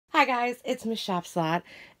Hi guys, it's Mrs.Shopsalot,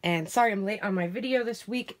 and sorry I'm late on my video this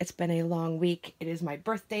week. It's been a long week. It is my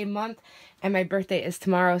birthday month, and my birthday is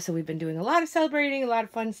tomorrow, so we've been doing a lot of celebrating, a lot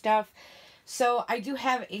of fun stuff. So I do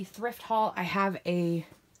have a thrift haul. I have a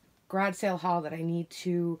garage sale haul that I need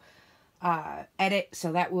to edit,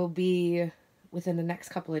 so that will be within the next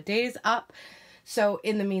couple of days up. So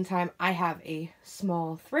in the meantime, I have a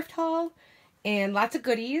small thrift haul and lots of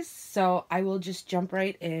goodies, so I will just jump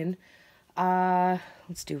right in.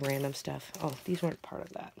 Let's do random stuff. Oh, these weren't part of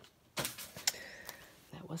that.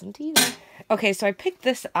 That wasn't either. Okay, so I picked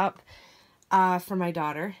this up for my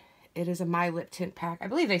daughter. It is a My Lip Tint pack. I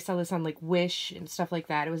believe they sell this on like Wish and stuff like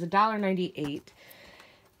that. It was $1.98.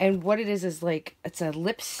 And what it is like, it's a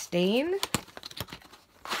lip stain.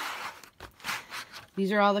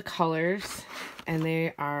 These are all the colors, and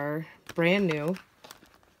they are brand new.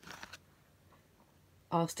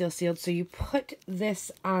 All steel sealed. So you put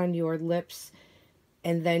this on your lips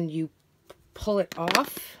and then you pull it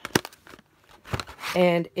off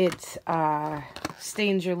and it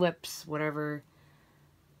stains your lips whatever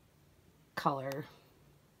color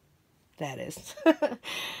that is.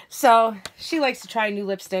 So she likes to try new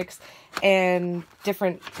lipsticks and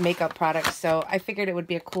different makeup products, so I figured it would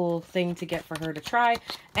be a cool thing to get for her to try,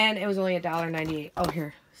 and it was only $1.98. Oh,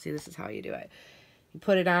 here, see, this is how you do it. You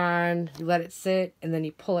put it on, you let it sit, and then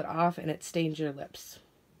you pull it off, and it stains your lips.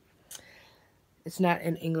 It's not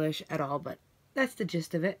in English at all, but that's the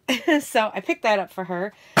gist of it. So I picked that up for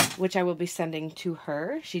her, which I will be sending to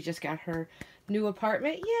her. She just got her new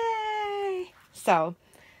apartment. Yay! So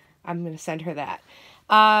I'm going to send her that.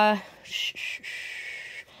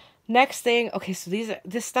 Next thing, okay, so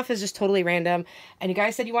this stuff is just totally random, and you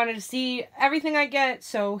guys said you wanted to see everything I get,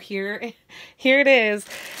 so here it is.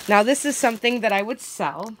 Now this is something that I would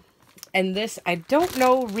sell, and this, I don't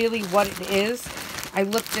know really what it is. I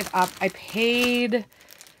looked it up. I paid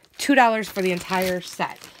 $2 for the entire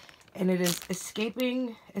set, and it is Escape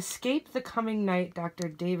the Coming Night, Dr.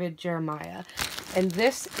 David Jeremiah, and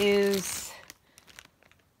this is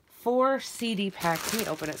 4 CD packs. Let me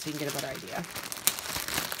open it so you can get a better idea.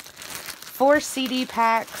 4 CD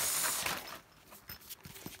packs.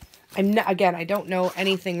 Again, I don't know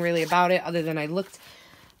anything really about it other than I looked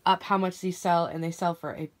up how much these sell, and they sell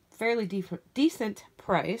for a fairly decent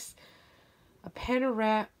price. A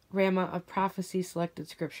panorama of prophecy selected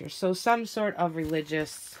scriptures. So some sort of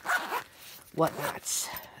religious whatnots.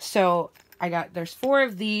 So there's 4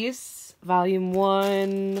 of these. Volume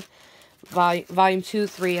 1, volume 2,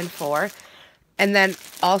 3, and 4. And then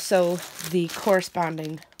also the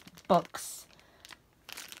corresponding books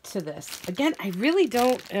to this. Again, I really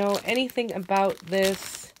don't know anything about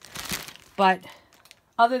this, but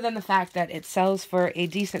other than the fact that it sells for a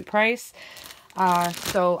decent price,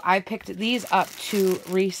 so I picked these up to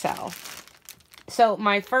resell. So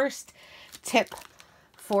my first tip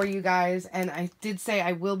for you guys, and I did say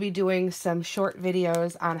I will be doing some short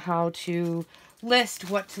videos on how to list,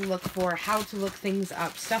 what to look for, how to look things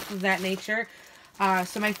up, stuff of that nature.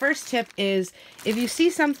 So my first tip is, if you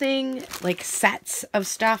see something like sets of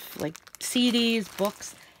stuff, like CDs,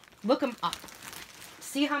 books, look them up.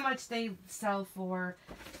 See how much they sell for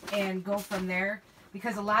and go from there.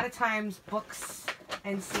 Because a lot of times books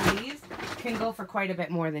and CDs can go for quite a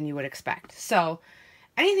bit more than you would expect. So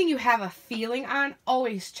anything you have a feeling on,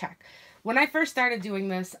 always check. When I first started doing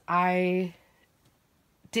this, I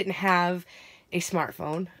didn't have a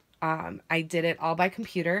smartphone. I did it all by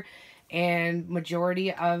computer. And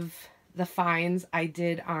majority of the finds I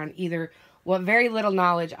did on either what very little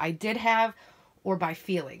knowledge I did have or by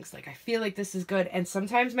feelings. Like, I feel like this is good. And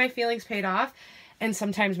sometimes my feelings paid off and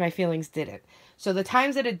sometimes my feelings didn't. So the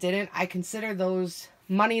times that it didn't, I consider those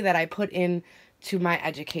money that I put in to my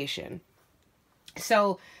education.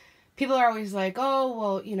 So people are always like, oh,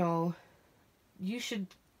 well, you know, you should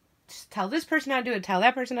tell this person how to do it, tell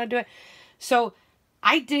that person how to do it. So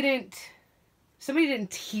somebody didn't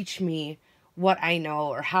teach me what I know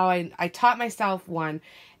or how I taught myself, 1,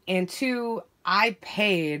 and 2, I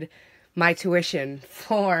paid my tuition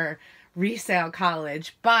for resale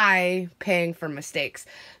college by paying for mistakes.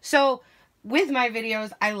 So with my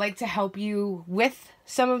videos, I like to help you with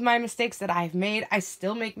some of my mistakes that I've made. I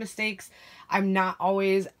still make mistakes. I'm not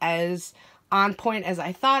always as on point as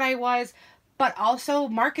I thought I was, but also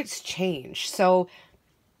markets change. So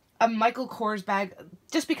a Michael Kors bag,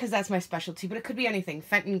 just because that's my specialty, but it could be anything.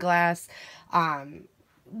 Fenton glass,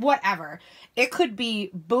 whatever. It could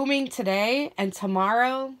be booming today, and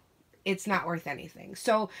tomorrow it's not worth anything.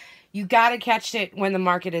 So you got to catch it when the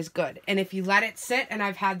market is good. And if you let it sit, and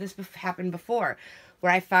I've had this happen before,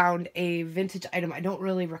 where I found a vintage item, I don't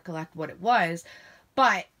really recollect what it was,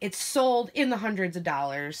 but it's sold in the hundreds of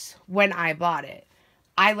dollars when I bought it.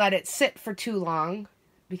 I let it sit for too long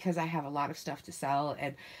because I have a lot of stuff to sell,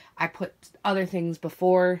 and I put other things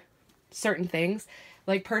before certain things,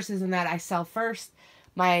 like purses and that I sell first.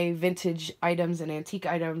 My vintage items and antique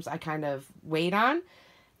items I kind of wait on,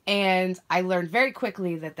 and I learned very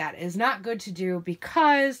quickly that that is not good to do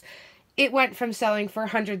because it went from selling for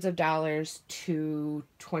hundreds of dollars to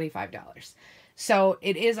 $25. So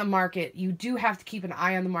it is a market. You do have to keep an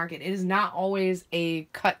eye on the market. It is not always a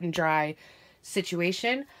cut and dry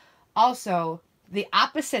situation. Also, the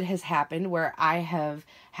opposite has happened where I have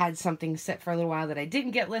had something sit for a little while that I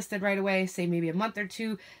didn't get listed right away, say maybe a month or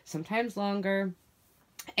two, sometimes longer.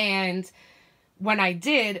 And when I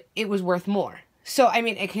did, it was worth more. So, I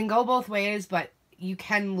mean, it can go both ways, but you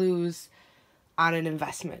can lose on an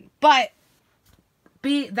investment. But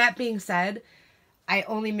that being said, I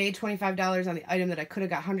only made $25 on the item that I could have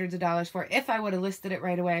got hundreds of dollars for if I would have listed it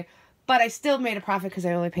right away. But I still made a profit because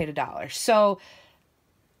I only paid $1. So,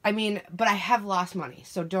 I mean, but I have lost money.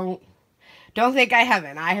 So don't think I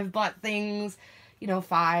haven't. I have bought things, you know,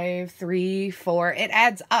 5, 3, 4. It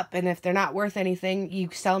adds up. And if they're not worth anything, you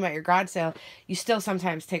sell them at your garage sale, you still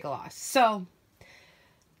sometimes take a loss. So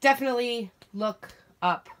definitely look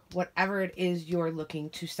up whatever it is you're looking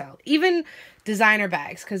to sell. Even designer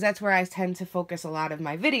bags, because that's where I tend to focus a lot of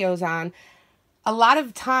my videos on. A lot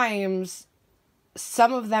of times,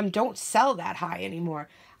 some of them don't sell that high anymore.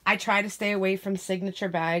 I try to stay away from signature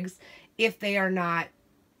bags if they are not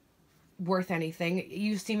worth anything.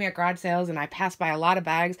 You see me at garage sales and I pass by a lot of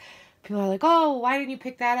bags. People are like, oh, why didn't you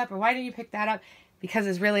pick that up? Or why didn't you pick that up? Because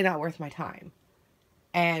it's really not worth my time.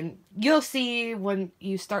 And you'll see when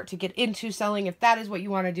you start to get into selling, if that is what you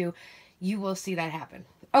want to do, you will see that happen.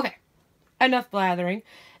 Okay, enough blathering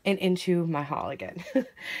and into my haul again.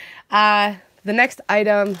 The next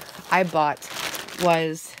item I bought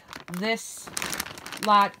was this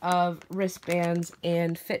lot of wristbands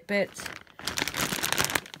and Fitbits.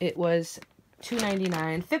 It was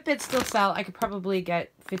 $2.99. Fitbits still sell. I could probably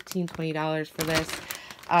get $15, $20 for this.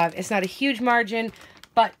 It's not a huge margin,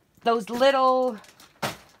 but those little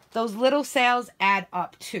sales add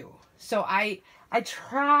up too. So I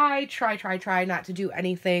try not to do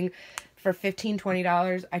anything for $15,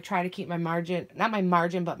 $20. I try to keep my margin, not my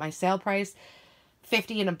margin, but my sale price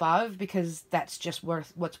 50 and above, because that's just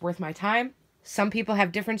what's worth my time. Some people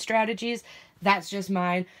have different strategies. That's just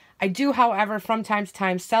mine. I do, however, from time to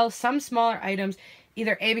time sell some smaller items,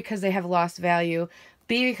 either A, because they have lost value,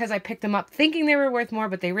 B, because I picked them up thinking they were worth more,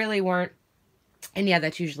 but they really weren't. And yeah,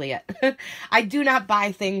 that's usually it. I do not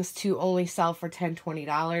buy things to only sell for $10,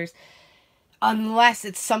 $20. Unless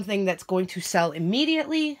it's something that's going to sell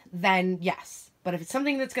immediately, then yes. But if it's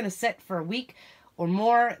something that's going to sit for a week or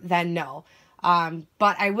more, then no.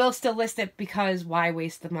 But I will still list it, because why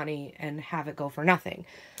waste the money and have it go for nothing?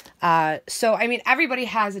 So, I mean, everybody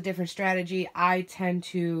has a different strategy. I tend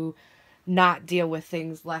to not deal with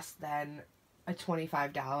things less than a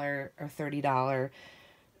 $25 or $30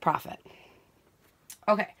 profit.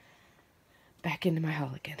 Okay, back into my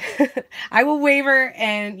haul again. I will waver,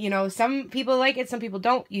 and, you know, some people like it, some people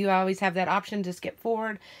don't. You always have that option to skip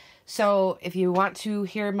forward. So if you want to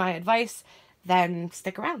hear my advice, then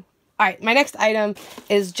stick around. All right, my next item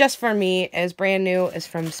is just for me, is brand new, is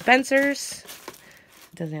from Spencer's.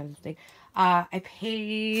 It doesn't have anything. I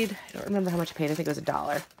paid, I don't remember how much I paid. I think it was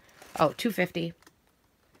 $1. Oh, $2.50.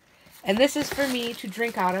 And this is for me to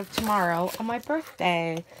drink out of tomorrow on my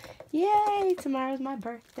birthday. Yay, tomorrow's my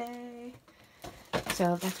birthday.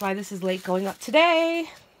 So that's why this is late going up today.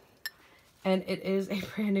 And it is a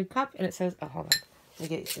brand new cup, and it says, oh, hold on. Let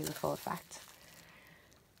me get you to see the full effect.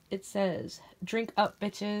 It says, drink up,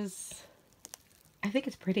 bitches. I think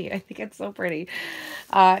it's pretty. I think it's so pretty.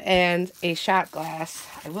 And a shot glass.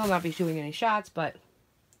 I will not be doing any shots, but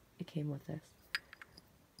it came with this.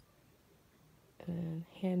 And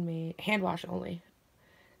handmade, hand wash only,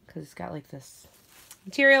 because it's got like this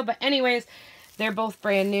material. But anyways, they're both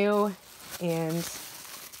brand new, and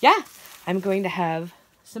yeah, I'm going to have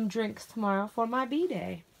some drinks tomorrow for my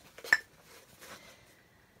B-day.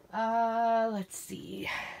 Let's see.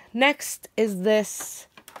 Next is this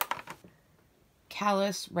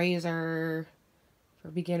callus razor for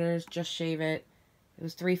beginners. Just shave it. It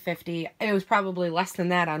was $3.50. It was probably less than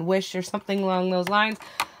that on Wish or something along those lines,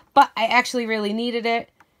 but I actually really needed it,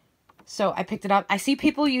 so I picked it up. I see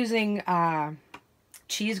people using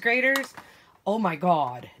cheese graters. Oh my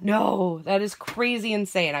god, no, that is crazy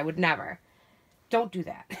insane. I would never. Don't do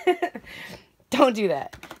that. Don't do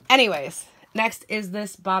that. Anyways, next is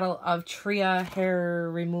this bottle of Tria hair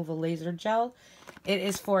removal laser gel. It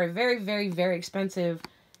is for a very, very, very expensive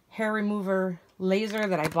hair remover laser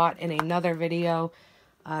that I bought in another video.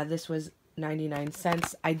 This was 99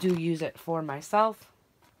 cents. I do use it for myself,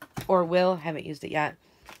 or will. Haven't used it yet.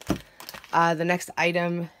 The next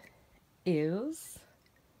item is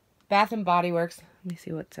Bath and Body Works. Let me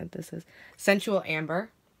see what scent this is. Sensual Amber.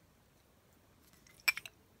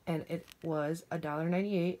 And it was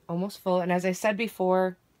 $1.98, almost full. And as I said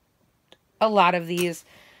before, a lot of these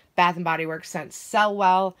Bath and Body Works scents sell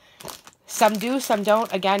well. Some do, some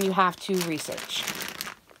don't. Again, you have to research.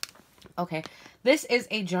 Okay, this is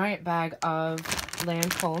a giant bag of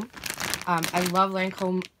Lancome. I love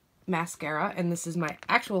Lancome mascara, and this is my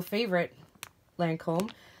actual favorite Lancome.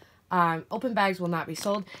 Open bags will not be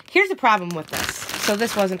sold. Here's the problem with this. So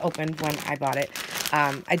this wasn't opened when I bought it.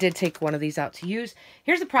 I did take one of these out to use.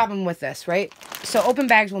 Here's the problem with this, right? So open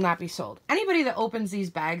bags will not be sold. Anybody that opens these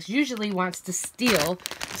bags usually wants to steal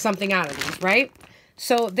something out of these, right?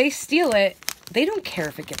 So they steal it. They don't care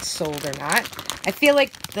if it gets sold or not. I feel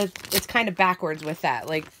like it's kind of backwards with that.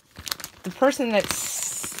 Like, the person that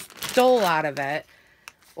stole out of it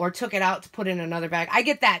or took it out to put in another bag, I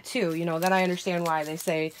get that too. You know, then I understand why they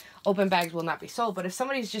say open bags will not be sold. But if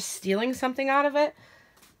somebody's just stealing something out of it,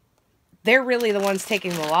 they're really the ones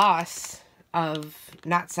taking the loss of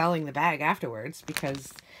not selling the bag afterwards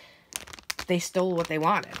because they stole what they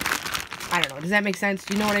wanted. I don't know. Does that make sense?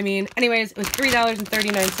 Do you know what I mean? Anyways, it was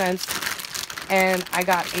 $3.39. And I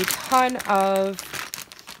got a ton of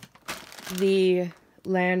the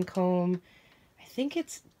Lancome. I think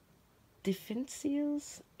it's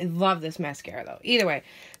Defenseals. I love this mascara though. Either way.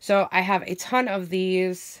 So I have a ton of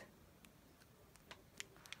these.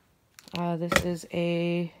 This is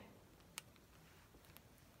a...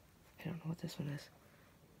 I don't know what this one is.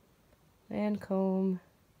 Lancome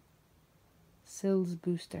Sills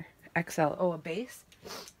Booster XL. Oh, a base?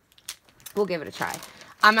 We'll give it a try.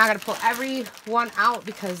 I'm not going to pull every one out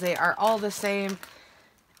because they are all the same.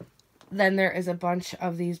 Then there is a bunch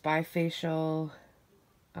of these bifacial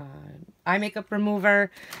eye makeup remover.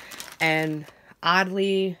 And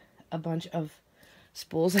oddly, a bunch of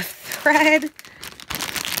spools of thread.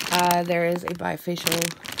 There is a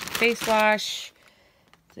bifacial face wash.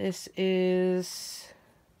 This is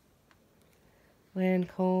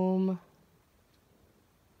Lancome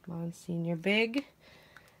Monsignor Big.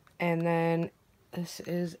 And then this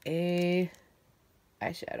is a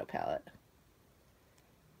eyeshadow palette.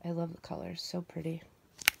 I love the colors. So pretty.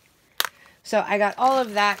 So I got all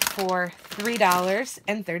of that for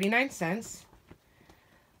 $3.39.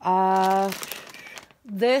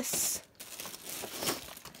 This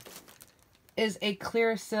is a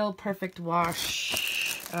Clearasil Perfect Wash.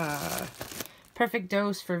 Perfect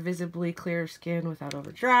dose for visibly clear skin without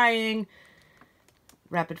over drying.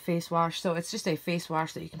 Rapid face wash. So it's just a face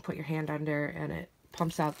wash that you can put your hand under and it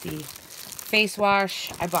pumps out the face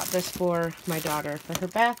wash. I bought this for my daughter for her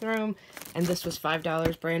bathroom, and this was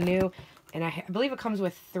 $5 brand new. And I believe it comes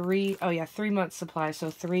with 3 months supply, so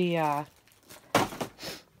three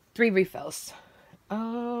refills.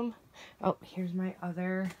 Oh, here's my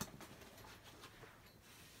other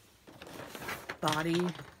body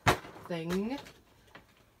thing.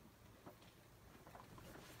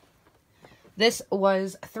 This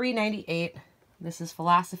was $3.98. This is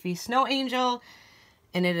Philosophy Snow Angel,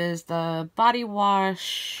 and it is the body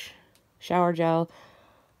wash, shower gel,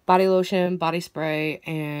 body lotion, body spray,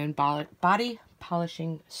 and body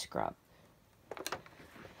polishing scrub.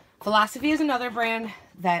 Philosophy is another brand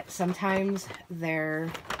that sometimes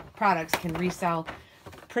their products can resell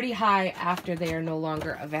pretty high after they are no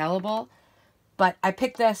longer available. But I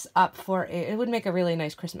picked this up for it would make a really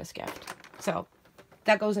nice Christmas gift. So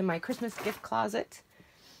that goes in my Christmas gift closet,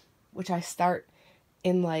 which I start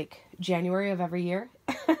in like January of every year.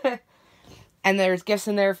 And there's gifts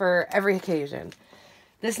in there for every occasion.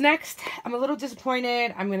 This next, I'm a little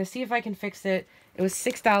disappointed. I'm going to see if I can fix it. It was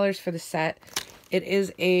 $6 for the set. It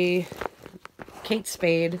is a Kate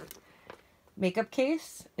Spade makeup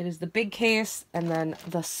case. It is the big case and then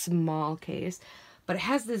the small case. But it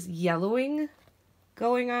has this yellowing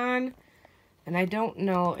going on, and I don't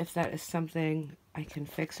know if that is something I can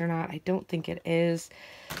fix or not. I don't think it is,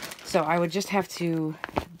 so I would just have to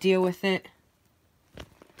deal with it.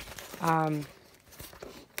 I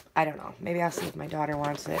don't know, maybe I'll see if my daughter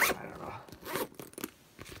wants it. I don't know,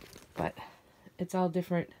 but it's all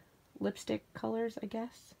different lipstick colors, I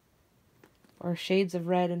guess, or shades of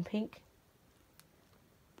red and pink.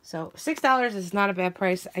 So $6 is not a bad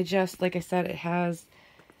price. I just, like I said, it has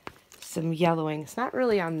some yellowing. It's not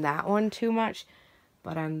really on that one too much,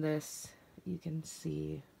 but on this you can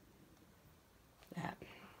see that.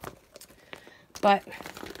 But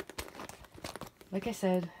like I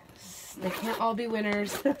said, winners. They can't all be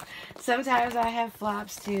winners. Sometimes I have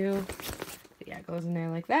flops too. But yeah, it goes in there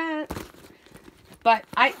like that. But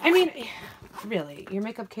I mean, really, your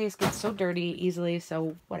makeup case gets so dirty easily,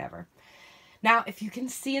 so whatever. Now, if you can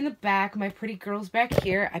see in the back, my pretty girls back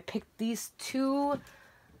here, I picked these two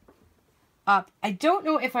up. I don't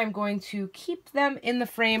know if I'm going to keep them in the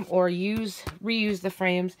frame or reuse the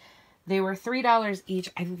frames. They were $3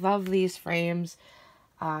 each. I love these frames.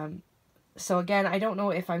 So again, I don't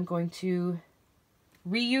know if I'm going to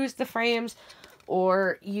reuse the frames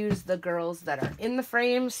or use the girls that are in the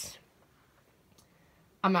frames.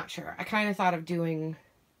 I'm not sure. I kind of thought of doing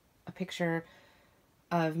a picture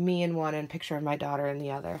of me in one and a picture of my daughter in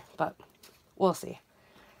the other, but we'll see.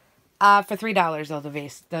 For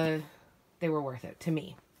 $3 though, they were worth it to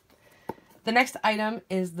me. The next item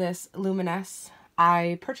is this Luminous.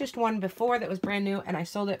 I purchased one before that was brand new and I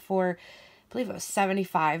sold it for, I believe it was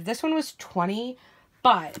 $75. This one was $20,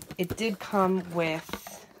 but it did come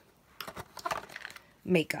with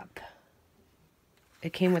makeup.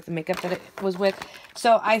 It came with the makeup that it was with.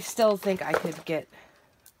 So I still think I could get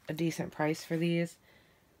a decent price for these.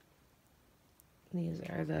 These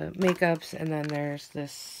are the makeups, and then there's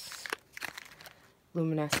this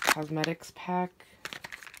Luminous Cosmetics pack.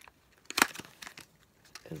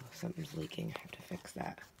 Ooh, something's leaking. I have to fix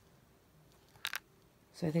that.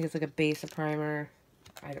 So I think it's like a base, a primer.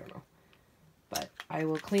 I don't know. But I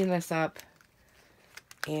will clean this up,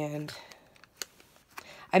 and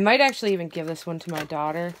I might actually even give this one to my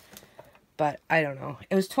daughter, but I don't know.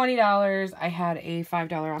 It was $20. I had a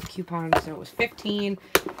 $5 off coupon, so it was $15.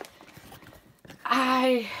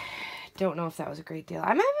 I don't know if that was a great deal.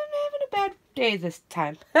 I'm having a bad day this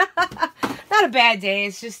time. Not a bad day.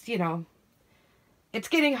 It's just, you know, it's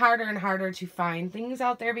getting harder and harder to find things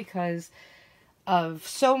out there because of,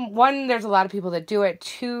 one, there's a lot of people that do it.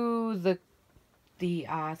 Two, the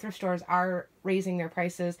thrift stores are raising their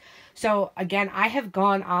prices. So again, I have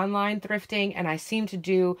gone online thrifting and I seem to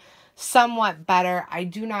do somewhat better. I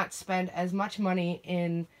do not spend as much money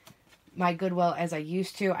in my Goodwill as I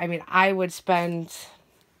used to. I mean, I would spend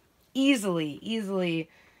easily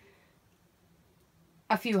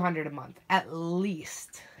a few hundred a month, at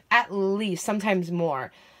least, sometimes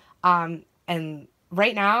more. And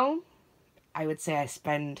right now, I would say I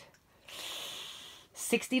spend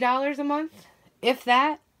 $60 a month. If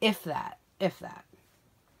that.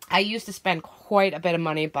 I used to spend quite a bit of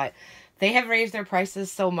money, but they have raised their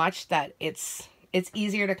prices so much that it's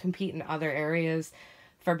easier to compete in other areas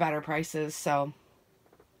for better prices. So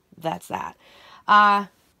that's that.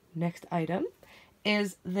 Next item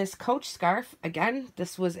is this Coach scarf. Again,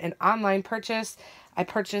 this was an online purchase. I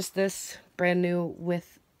purchased this brand new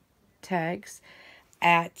with tags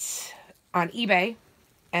on eBay,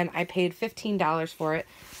 and I paid $15 for it.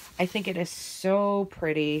 I think it is so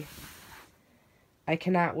pretty. I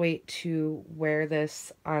cannot wait to wear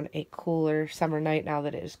this on a cooler summer night now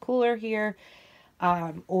that it is cooler here.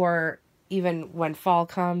 Or even when fall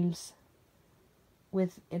comes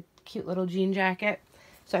with a cute little jean jacket.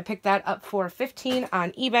 So I picked that up for $15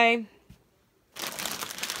 on eBay.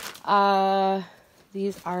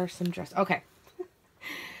 These are some dresses. Okay.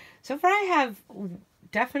 So far I have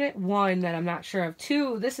definite one that I'm not sure of.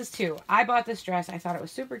 Two, this is two. I bought this dress. I thought it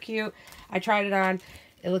was super cute. I tried it on.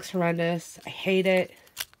 It looks horrendous. I hate it.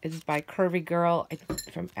 It's by Curvy Girl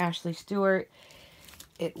from Ashley Stewart.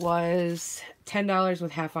 It was $10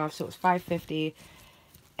 with half off, so it was $5.50.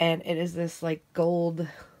 And it is this like gold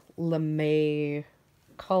lame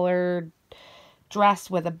colored dress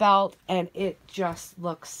with a belt, and it just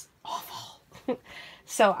looks awful.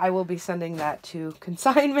 So I will be sending that to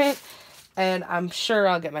consignment, and I'm sure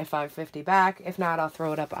I'll get my $5.50 back. If not, I'll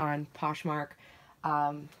throw it up on Poshmark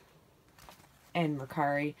and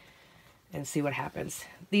Mercari and see what happens.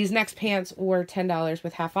 These next pants were $10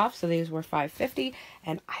 with half off, so these were $5.50,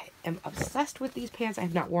 and I am obsessed with these pants. I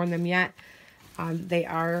have not worn them yet. They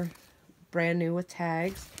are brand new with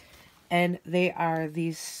tags, and they are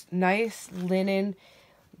these nice linen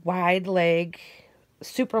wide leg,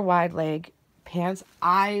 super wide leg pants.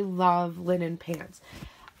 I love linen pants.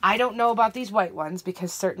 I don't know about these white ones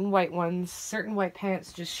because certain white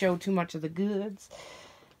pants just show too much of the goods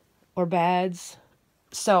or bads.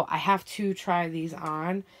 So I have to try these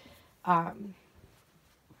on.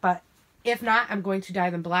 But if not, I'm going to dye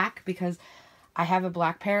them black because I have a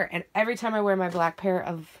black pair. And every time I wear my black pair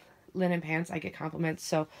of linen pants, I get compliments.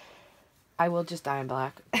 So I will just dye them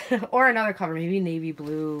black. Or another color, maybe navy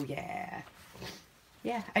blue. Yeah.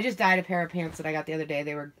 Yeah, I just dyed a pair of pants that I got the other day.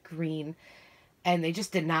 They were green. And they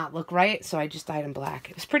just did not look right. So I just dyed them black.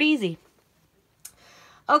 It was pretty easy.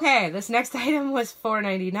 Okay, this next item was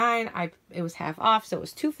 $4.99. It was half off, so it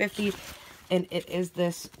was $2.50. And it is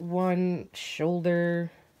this one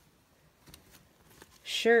shoulder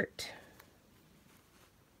shirt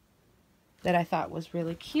that I thought was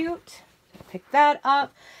really cute. I picked that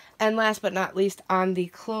up. And last but not least, on the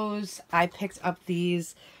clothes, I picked up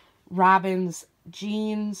these Robin's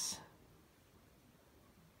jeans.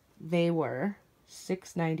 They were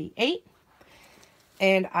 $6.98.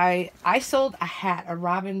 And I sold a hat, a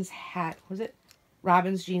Robin's hat. Was it?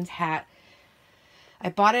 Robin's jeans hat. I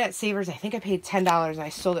bought it at Savers. I think I paid $10 and I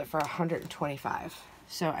sold it for $125.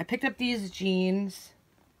 So I picked up these jeans.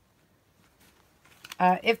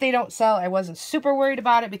 If they don't sell, I wasn't super worried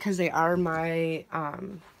about it because they are my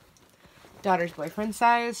daughter's boyfriend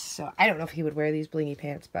size. So I don't know if he would wear these blingy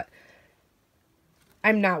pants, but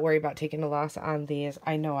I'm not worried about taking a loss on these.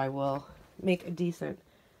 I know I will make a decent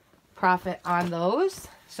profit on those.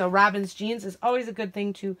 So Robin's jeans is always a good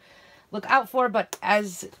thing to look out for, but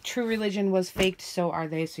as True Religion was faked, so are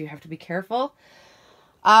they, so you have to be careful.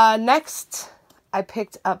 Next, I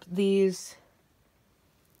picked up these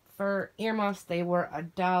fur earmuffs. They were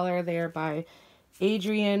 $1. They are by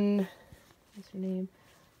Adrienne, what's her name?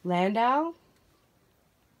 Landau.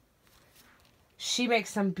 She makes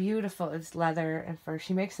some beautiful, it's leather and fur.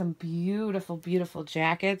 She makes some beautiful, beautiful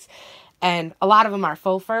jackets. And a lot of them are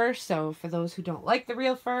faux fur. So for those who don't like the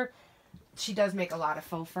real fur, she does make a lot of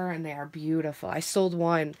faux fur and they are beautiful. I sold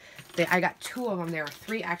one. I got 2 of them. They were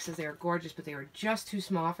 3Xs. They were gorgeous, but they were just too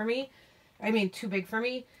small for me. I mean, too big for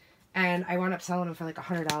me. And I wound up selling them for like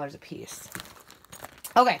 $100 a piece.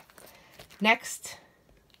 Okay. Next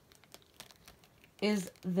is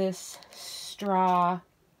this straw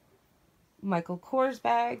Michael Kors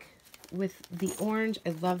bag with the orange. I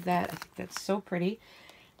love that. I think that's so pretty.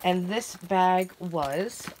 And this bag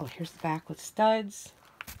was, oh, here's the back with studs.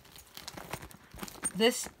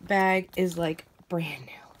 This bag is like brand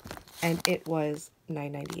new. And it was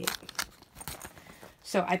 $9.98.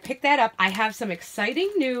 So I picked that up. I have some exciting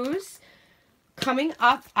news coming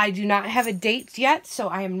up. I do not have a date yet, so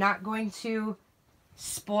I am not going to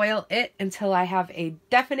spoil it until I have a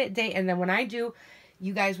definite date. And then when I do,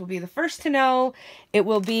 you guys will be the first to know. It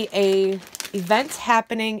will be a event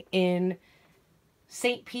happening in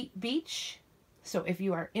St. Pete Beach. So if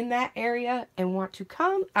you are in that area and want to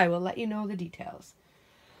come, I will let you know the details.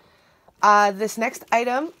 This next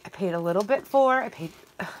item, I paid a little bit for. I paid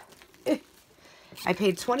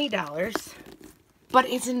 $20, but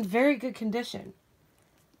it's in very good condition.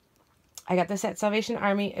 I got this at Salvation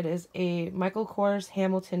Army. It is a Michael Kors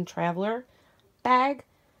Hamilton Traveler bag.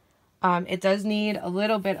 It does need a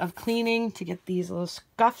little bit of cleaning to get these little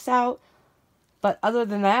scuffs out. But other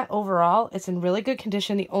than that, overall, it's in really good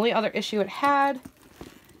condition. The only other issue it had,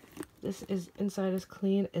 this is inside is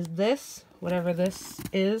clean, is this, whatever this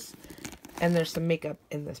is. And there's some makeup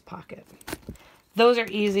in this pocket. Those are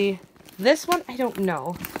easy. This one, I don't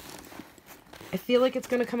know. I feel like it's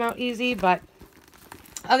going to come out easy, but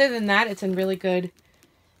other than that, it's in really good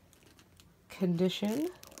condition.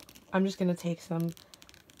 I'm just going to take some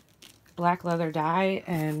black leather dye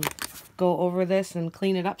and go over this and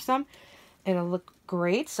clean it up some. And it'll look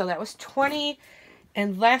great. So that was $20.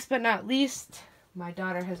 And last but not least, my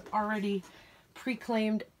daughter has already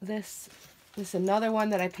pre-claimed this. This is another one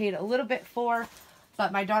that I paid a little bit for,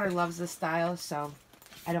 but my daughter loves this style, so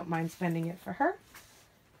I don't mind spending it for her.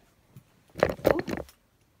 Ooh.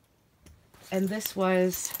 And this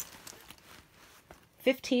was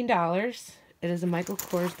 $15. It is a Michael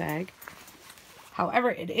Kors bag. However,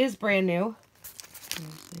 it is brand new.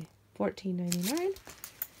 $14.99.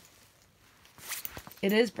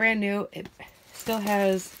 It is brand new. It still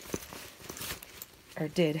has, or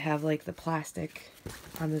did have, like the plastic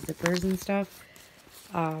on the zippers and stuff.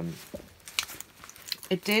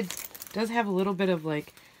 It does have a little bit of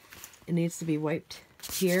like, it needs to be wiped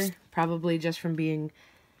here, probably just from being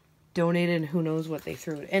donated and who knows what they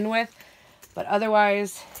threw it in with. But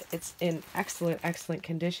otherwise, it's in excellent, excellent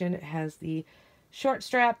condition. It has the short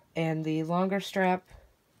strap and the longer strap.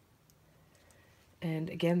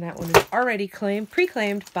 And again, that one is already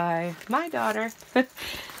pre-claimed by my daughter.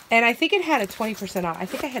 And I think it had a 20% off. I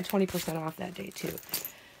think I had 20% off that day too.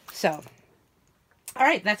 So, all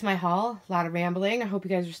right, that's my haul. A lot of rambling. I hope you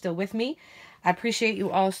guys are still with me. I appreciate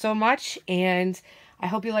you all so much. And I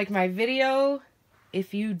hope you like my video.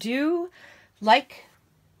 If you do, like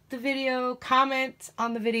the video, comment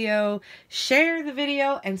on the video, share the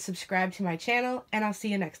video, and subscribe to my channel. And I'll see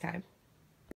you next time.